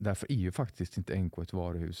 Därför är ju faktiskt inte NK ett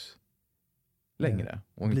varuhus längre.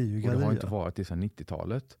 Och det har inte varit det sedan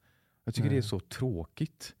 90-talet. Jag tycker det är så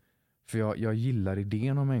tråkigt. För jag gillar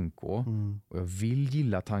idén om NK och jag vill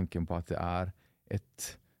gilla tanken på att det är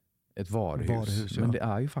ett varuhus. Men det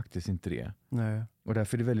är ju faktiskt inte det. Nej. Och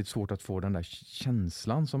därför är det väldigt svårt att få den där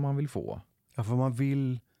känslan som man vill få. Ja, för man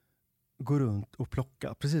vill gå runt och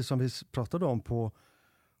plocka. Precis som vi pratade om på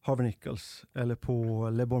Harvey Nichols eller på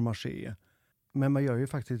Le Bon Marché. Men man gör ju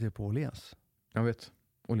faktiskt det på Åhléns. Jag vet.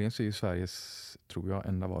 Åhléns är ju Sveriges, tror jag,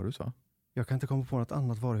 enda varuhus, va? Jag kan inte komma på något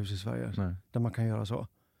annat varuhus i Sverige där man kan göra så.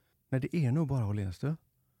 Nej, det är nog bara Åhléns det.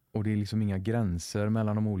 Och det är liksom inga gränser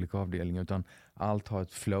mellan de olika avdelningarna utan allt har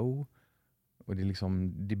ett flow. Och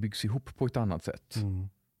det byggs ihop på ett annat sätt.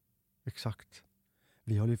 Exakt.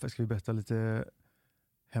 Ska vi berätta lite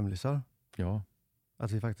hemlisar? Ja.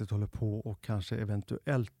 Att vi faktiskt håller på och kanske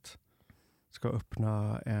eventuellt ska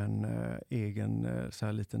öppna en egen så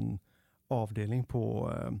här liten avdelning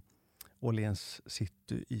på Åhléns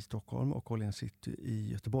City i Stockholm och Åhléns City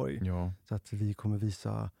i Göteborg. Ja. Så att vi kommer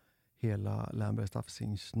visa hela Lernberg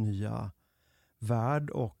Staffsings nya värld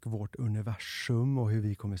och vårt universum och hur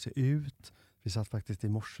vi kommer se ut. Vi satt faktiskt i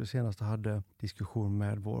morse senast och hade diskussion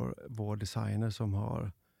med vår designer som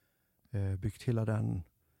har byggt hela den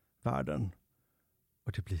världen.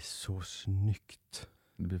 Och det blir så snyggt.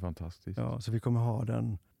 Det blir fantastiskt. Ja, så vi kommer ha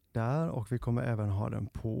den där och vi kommer även ha den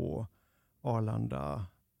på Arlanda,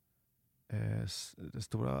 den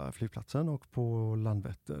stora flygplatsen, och på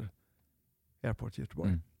Landvetter Airport i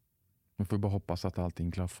Göteborg. Man får bara hoppas att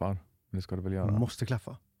allting klaffar. Det ska det väl göra. Man måste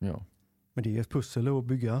klaffa. Ja. Men det är ett pussel att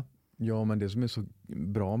bygga. Ja, men det som är så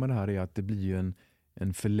bra med det här är att det blir ju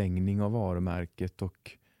en förlängning av varumärket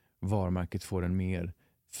och varumärket får en mer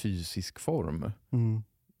fysisk form.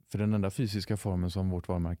 För den enda fysiska formen som vårt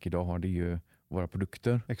varumärke idag har, det är ju våra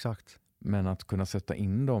produkter. Exakt. Men att kunna sätta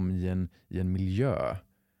in dem i en miljö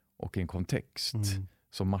och en kontext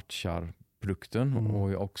som matchar produkten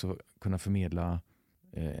och också kunna förmedla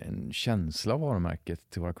en känsla av varumärket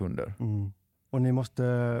till våra kunder. Och ni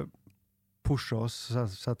måste pusha oss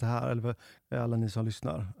så att det här, eller alla ni som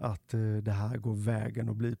lyssnar, att det här går vägen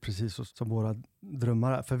och blir precis som våra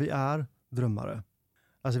drömmar är. För vi är drömmare.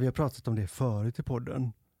 Alltså vi har pratat om det förut i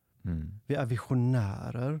podden. Vi är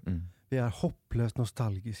visionärer. Vi är hopplöst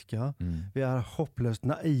nostalgiska. Vi är hopplöst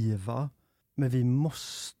naiva. Men vi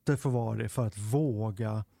måste få vara det för att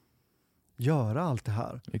våga göra allt det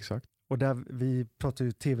här. Exakt. Och där vi pratade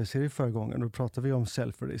ju tv-serie förra gången och då pratade vi om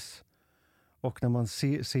Selfridges. Och när man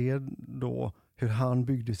ser då hur han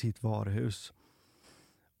byggde sitt varuhus,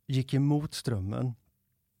 gick emot strömmen.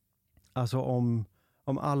 Alltså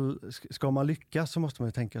ska man lyckas så måste man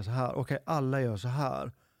ju tänka så här. Okej, alla gör så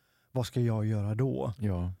här. Vad ska jag göra då?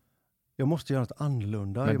 Ja. Jag måste göra något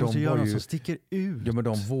annorlunda. Men jag måste göra något som sticker ut. Ja, men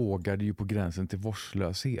de vågade ju på gränsen till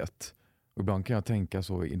vårdslöshet. Och ibland kan jag tänka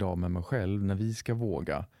så idag med mig själv när vi ska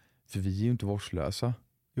våga. För vi är ju inte vårdslösa.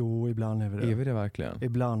 Jo, ibland är vi det. Är vi det verkligen?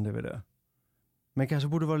 Ibland är vi det. Men kanske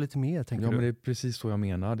borde vara lite mer, tänker du? Ja, men det är precis så jag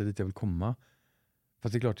menar. Det är dit jag vill komma.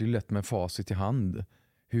 Fast det är klart det är lätt med facit i hand.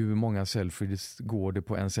 Hur många Selfridges går det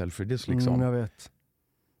på en Selfridges liksom? Jag vet.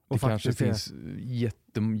 Och det kanske finns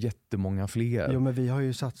jättemånga fler. Jo, men vi har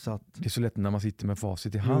ju satsat... Det är så lätt när man sitter med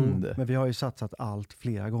facit i hand. Men vi har ju satsat allt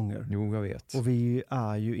flera gånger. Jo, jag vet. Och vi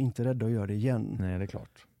är ju inte rädda att göra det igen. Nej, det är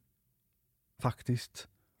klart. Faktiskt.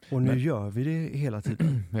 Och nu gör vi det hela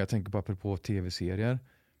tiden. Men jag tänker bara på tv-serier.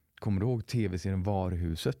 Kommer du ihåg tv-serien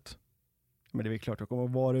Varuhuset? Men det är väl klart jag kommer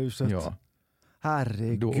ihåg Varuhuset. Ja.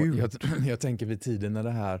 Herregud. Jag tänker vid tiden när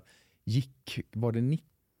det här gick, var det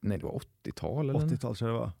det var 80-tal eller? 80-tal så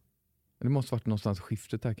det var. Det måste varit någonstans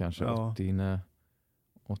skiftet här kanske. Ja.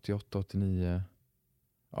 88, 89.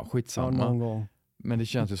 Ja, skitsamma. Ja, någon gång. Men det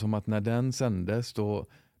känns ju som att när den sändes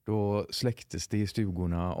då släcktes det i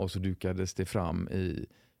stugorna och så dukades det fram i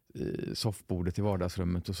soffbordet i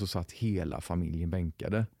vardagsrummet och så satt hela familjen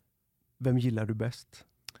bänkade. Vem gillar du bäst?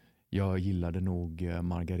 Jag gillade nog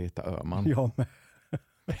Margareta Öhman. Jag med.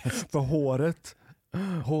 För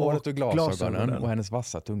håret och glasögonen och hennes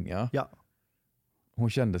vassa tunga. Ja. Hon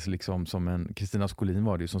kändes liksom som en... Kristina Skolin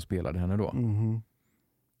var det ju som spelade henne då. Mm-hmm.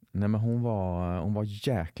 Nej, men hon var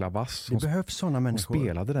jäkla vass. Det behövs sådana människor. Hon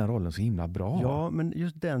spelade den rollen så himla bra. Ja, men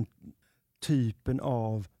just den typen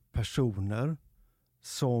av personer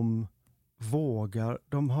som vågar,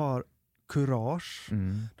 de har kurage,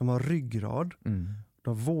 de har ryggrad,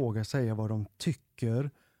 de vågar säga vad de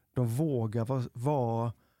tycker, de vågar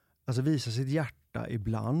alltså visa sitt hjärta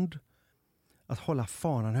ibland. Att hålla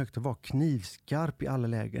fanan högt och vara knivskarp i alla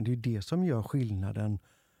lägen, det är ju det som gör skillnaden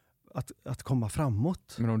att komma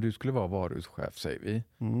framåt. Men om du skulle vara varuhuschef, säger vi,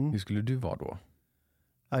 hur skulle du vara då?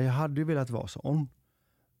 Ja, jag hade ju velat vara sån.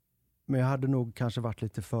 Men jag hade nog kanske varit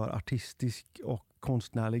lite för artistisk och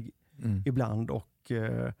konstnärlig ibland och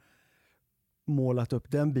målat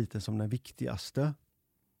upp den biten som den viktigaste.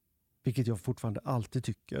 Vilket jag fortfarande alltid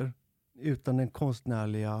tycker. Utan den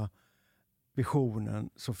konstnärliga visionen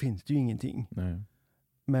så finns det ju ingenting. Nej.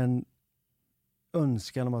 Men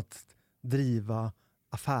önskan om att driva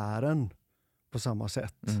affären på samma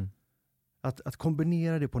sätt. Att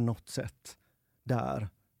kombinera det på något sätt där.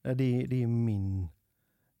 Det är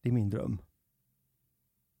min dröm.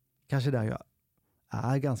 Kanske där jag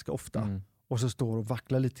är ganska ofta. Och så står och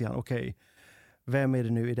vacklar lite grann. Okej, vem är det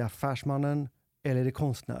nu? Är det affärsmannen eller är det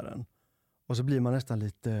konstnären? Och så blir man nästan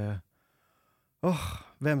lite...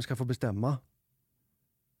 vem ska få bestämma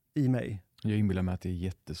i mig? Jag inbillar mig att det är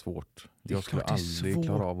jättesvårt. Jag skulle aldrig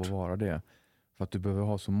klara av att vara det. För att du behöver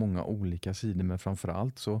ha så många olika sidor. Men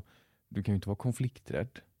framförallt så du kan ju inte vara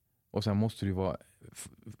konflikträdd. Och sen måste du vara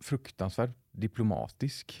fruktansvärt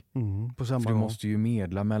diplomatisk. På samma för du gång. måste ju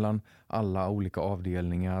medla mellan alla olika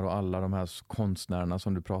avdelningar och alla de här konstnärerna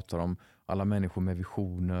som du pratar om. Alla människor med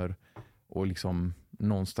visioner och liksom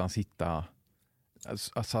någonstans hitta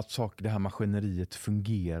alltså att det här maskineriet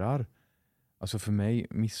fungerar. Alltså för mig,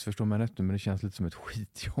 missförstår mig rätt nu, men det känns lite som ett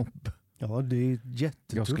skitjobb. Ja, det är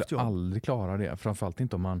jättetufft. Jag skulle aldrig klara det. Framförallt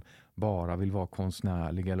inte om man bara vill vara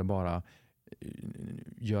konstnärlig eller bara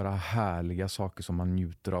göra härliga saker som man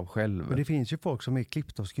njuter av själv. Men det finns ju folk som är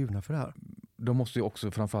klippta och skurna för det här. De måste ju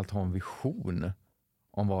också framförallt ha en vision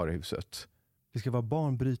om varuhuset. Det ska vara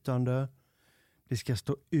banbrytande. Det ska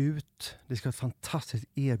stå ut. Det ska vara ett fantastiskt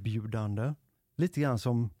erbjudande. Lite grann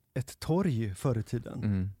som ett torg förr i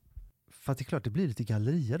tiden. För att det är klart det blir lite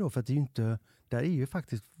gallerier då. För att det är ju inte, där är ju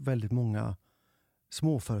faktiskt väldigt många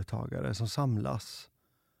småföretagare som samlas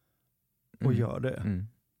och gör det.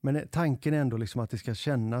 Men tanken är ändå liksom att det ska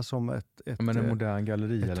kännas som ett men en modern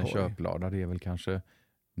galleri eller en köplada, det är väl kanske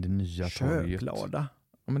det nya torget. Köplada?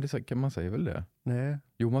 Ja, men det kan man säga väl det? Nej.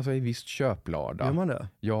 Jo, man säger visst köplada. Gör man det?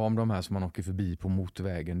 Ja, om de här som man åker förbi på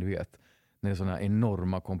motorvägen, du vet. När det är sådana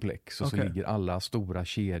enorma komplex och så ligger alla stora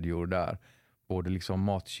kedjor där. Både liksom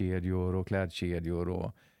matkedjor och klädkedjor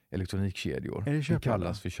och elektronikkedjor. Är det köplada? Det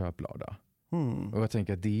kallas för köplada. Och jag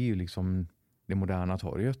tänker att det är ju liksom det moderna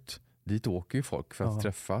torget. Dit åker ju folk för att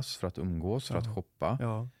träffas, för att umgås, för att shoppa,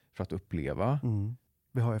 för att uppleva.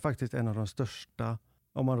 Vi har ju faktiskt en av de största,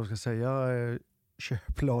 om man då ska säga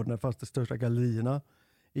köpladorna, fast de största gallerierna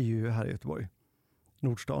är ju här i Göteborg.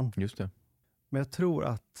 Nordstan. Just det. Men jag tror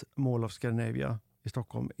att Mall of Scandinavia i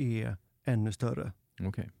Stockholm är ännu större.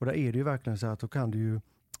 Okay. Och där är det ju verkligen så att då kan du ju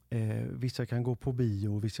vissa kan gå på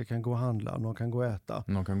bio, vissa kan gå och handla, någon kan gå och äta.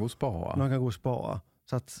 Någon kan gå och spara. Någon kan gå och spara.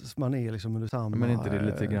 Så att man är liksom under samma men inte det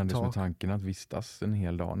lite grann det som är tanken att vistas en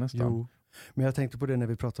hel dag nästan? Jo, men jag tänkte på det när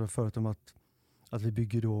vi pratade förut om att vi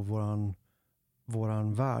bygger då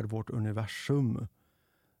våran värld, vårt universum.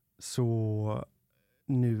 Så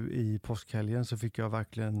nu i påskhelgen så fick jag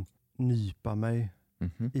verkligen nypa mig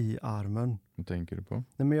i armen. Vad tänker du på?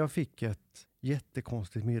 Nej, men jag fick ett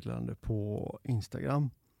jättekonstigt meddelande på Instagram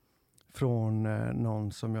från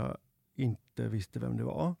någon som jag inte visste vem det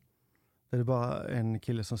var. Det är bara en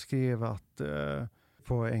kille som skrev att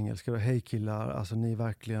på engelska, hej killar, alltså ni är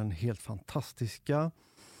verkligen helt fantastiska.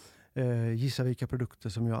 Gissa vilka produkter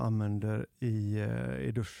som jag använder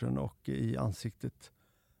i duschen och i ansiktet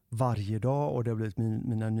varje dag, och det har blivit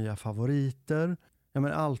mina nya favoriter. Ja,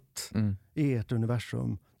 men allt i ert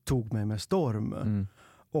universum tog mig med storm.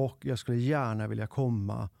 Och jag skulle gärna vilja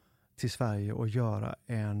komma till Sverige och göra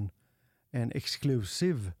en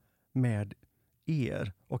exclusive med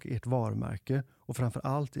er och ert varumärke. Och framför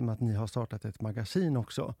allt i och med att ni har startat ett magasin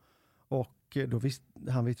också. Och då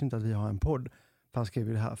han vet ju inte att vi har en podd. För han skrev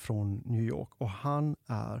ju det här från New York. Och han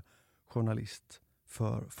är journalist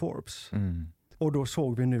för Forbes. Och då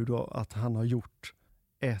såg vi nu då att han har gjort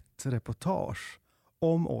ett reportage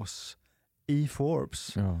om oss i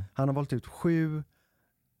Forbes. Ja. Han har valt ut 7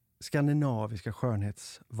 skandinaviska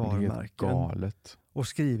skönhetsvarumärken. Det är galet. Och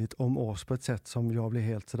skrivit om oss på ett sätt som jag blir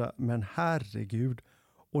helt sådär, men herregud.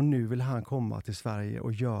 Och nu vill han komma till Sverige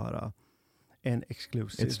och göra en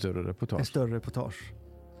exclusive. Ett större reportage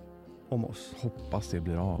om oss. Hoppas det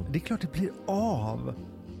blir av. Det är klart det blir av.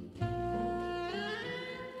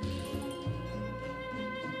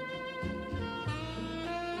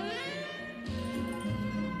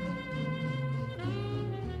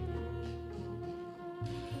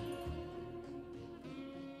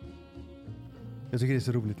 Jag tycker det är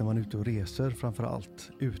så roligt när man är ute och reser,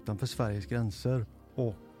 framförallt utanför Sveriges gränser.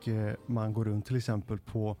 Och man går runt till exempel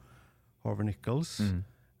på Harvey Nichols.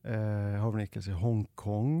 Harvey Nichols i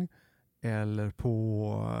Hongkong. Eller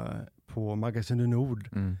på Magasin du Nord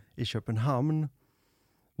i Köpenhamn.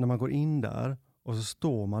 När man går in där och så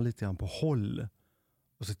står man lite grann på håll.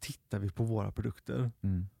 Och så tittar vi på våra produkter.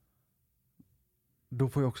 Då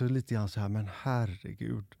får jag också lite grann så här, men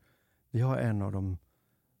herregud. Vi har en av de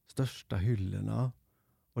största hyllorna.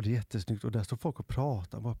 Och det är jättesnyggt. Och där står folk och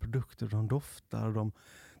pratar om våra produkter. De doftar och de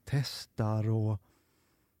testar. Och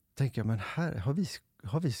tänker, men här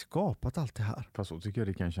har vi skapat allt det här? Fast så tycker jag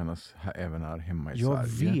det kan kännas även här hemma i jag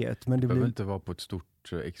Sverige. Jag vet, men det behöver inte vara på ett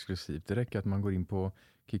stort exklusivt. Det räcker att man går in på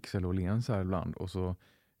Kicks eller Åhléns här ibland. Och så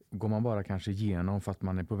går man bara kanske igenom för att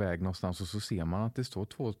man är på väg någonstans. Och så ser man att det står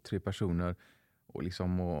 2-3 personer och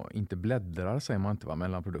inte bläddrar, säger man inte,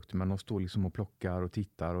 mellan produkter, men de står liksom och plockar och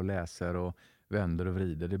tittar och läser och vänder och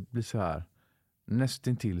vrider. Det blir så här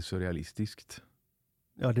nästintill surrealistiskt.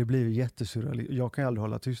 Ja, det blir jättesurrealistiskt. Jag kan aldrig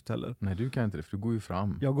hålla tyst heller. Nej, du kan inte det, för du går ju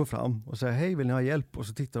fram. Jag går fram och säger, hej, vill ni ha hjälp? Och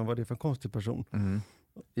så tittar de vad det är för en konstig person.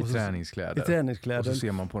 I träningskläder. Och så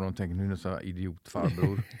ser man på dem och tänker, nu är det så här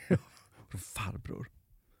idiotfarbror. Farbror.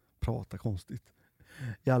 Prata konstigt.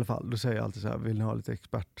 I alla fall, då säger jag alltid så här, vill ni ha lite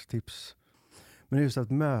experttips? Men det är just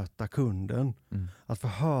att möta kunden. Att få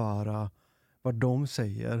höra vad de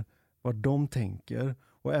säger, vad de tänker.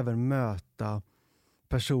 Och även möta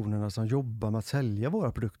personerna som jobbar med att sälja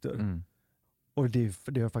våra produkter. Och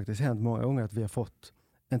det har faktiskt hänt många gånger att vi har fått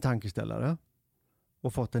en tankeställare.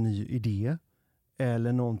 Och fått en ny idé.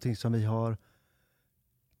 Eller någonting som vi har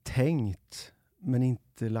tänkt men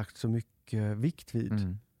inte lagt så mycket vikt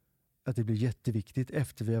vid. Att det blir jätteviktigt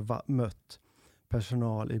efter vi har mött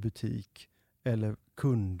personal i butik. Eller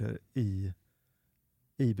kunder i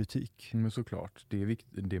butik. Men såklart,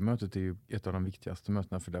 det mötet är ju ett av de viktigaste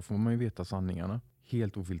mötena, för där får man ju veta sanningarna.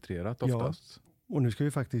 Helt ofiltrerat oftast. Ja, och nu ska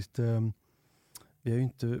vi faktiskt, vi har ju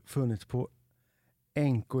inte funnits på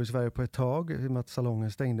NK i Sverige på ett tag, i och med att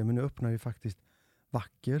salongen stängde, men nu öppnar vi faktiskt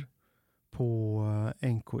Vacker på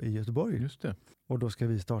NK i Göteborg. Just det. Och då ska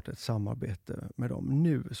vi starta ett samarbete med dem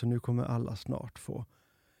nu, så nu kommer alla snart få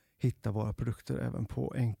hitta våra produkter även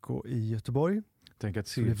på NK i Göteborg. Tänk att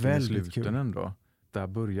cirkeln i sluten ändå. Där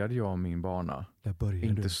började jag min bana.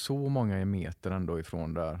 Inte så många meter ändå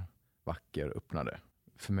ifrån där Vacker öppnade.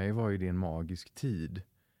 För mig var ju det en magisk tid.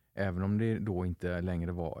 Även om det då inte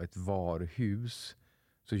längre var ett varuhus,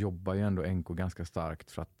 så jobbar ju ändå NK ganska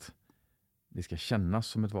starkt för att det ska kännas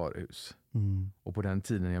som ett varuhus. Och på den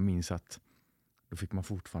tiden jag minns att då fick man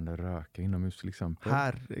fortfarande röka inomhus till exempel.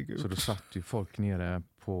 Herregud. Så då satt ju folk nere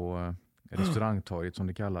på restaurangtorget som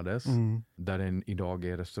det kallades. Där den idag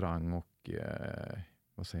är restaurang och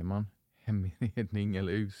vad säger man? Heminredning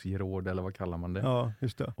eller husgeråd eller vad kallar man det? Ja,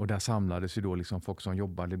 just det. Och där samlades ju då liksom folk som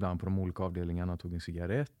jobbade ibland på de olika avdelningarna och tog en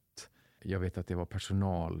cigarett. Jag vet att det var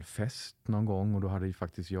personalfest någon gång och då hade ju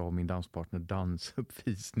faktiskt jag och min danspartner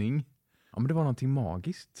dansuppvisning. Ja, men det var någonting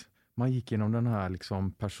magiskt. Man gick igenom den här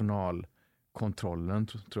liksom personalkontrollen,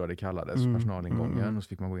 tror jag det kallades, personalingången. Och så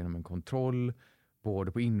fick man gå igenom en kontroll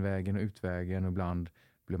både på invägen och utvägen. Och ibland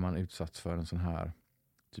blev man utsatt för en sån här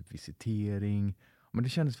typ visitering. Men det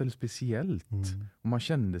kändes väldigt speciellt. Och man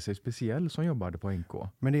kände sig speciell som jobbade på NK.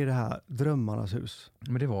 Men det är det här drömmarnas hus.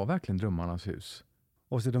 Men det var verkligen drömmarnas hus.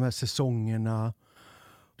 Och så de här säsongerna,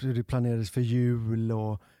 hur det planerades för jul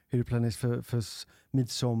och hur det planerades för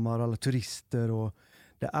midsommar och alla turister. Och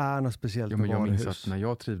det är något speciellt med jag minns varuhus. att när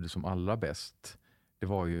jag trivdes som allra bäst, det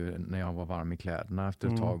var ju när jag var varm i kläderna efter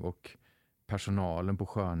ett tag och personalen på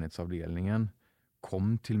skönhetsavdelningen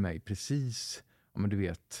kom till mig precis, men du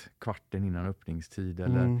vet, kvarten innan öppningstid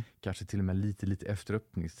eller kanske till och med lite efter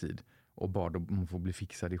öppningstid och bad om att få bli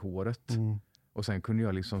fixad i håret. Och sen kunde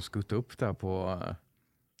jag liksom skutta upp där på,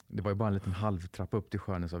 det var ju bara en liten halvtrappa upp till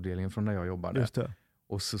skönhetsavdelningen från där jag jobbade. Just det.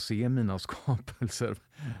 Och så ser mina skapelser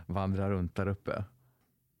vandra runt där uppe.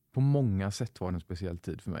 På många sätt var det en speciell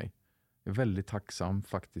tid för mig. Jag är väldigt tacksam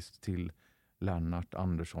faktiskt till Lennart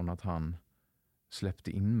Andersson att han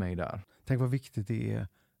släppte in mig där. Tänk vad viktigt det är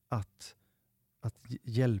att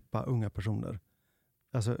hjälpa unga personer.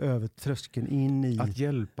 Alltså över tröskeln in i att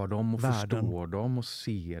hjälpa dem och världen. Förstå dem och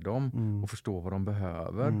se dem och förstå vad de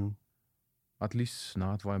behöver. Att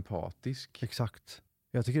lyssna, att vara empatisk. Exakt.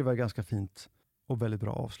 Jag tycker det var ganska fint och väldigt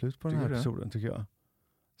bra avslut på den här episoden tycker jag.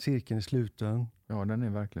 Cirkeln är sluten. Ja, den är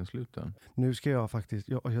verkligen sluten. Nu ska jag faktiskt,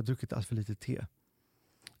 jag har druckit alls för lite te.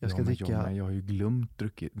 Jag har ju glömt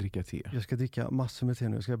dricka te. Jag ska dricka massor med te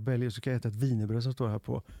nu. Jag ska välja, så ska jag äta ett wienerbröd som står här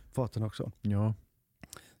på faten också. Ja.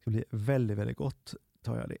 Det ska bli väldigt, väldigt gott.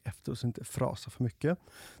 Tar jag det efter så inte frasa för mycket.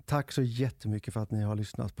 Tack så jättemycket för att ni har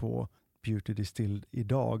lyssnat på Beauty Distilled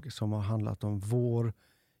idag som har handlat om vår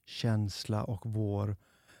känsla och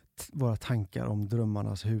våra tankar om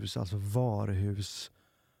drömmarnas hus, alltså varuhus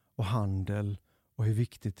och handel och hur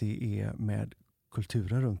viktigt det är med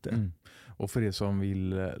kulturen runt det. Och för er som vill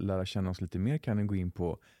lära känna oss lite mer kan ni gå in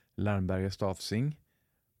på Lernberger Stavsing,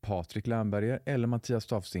 Patrik Lernberger eller Mattias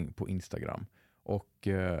Stavsing på Instagram. Och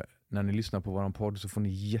när ni lyssnar på våran podd så får ni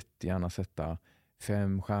jättegärna sätta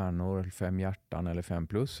 5 stjärnor, 5 hjärtan eller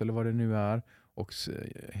 5+ eller vad det nu är. Och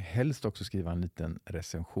helst också skriva en liten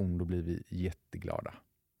recension, då blir vi jätteglada.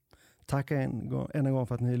 Tack än en gång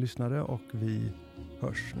för att ni lyssnade och vi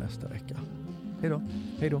hörs nästa vecka. Hej då!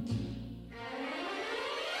 Hej då!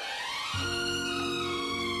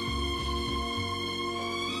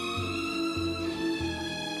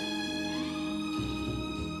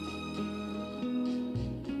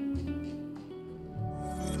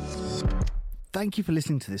 Thank you for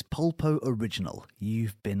listening to this Polpo original.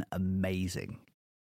 You've been amazing.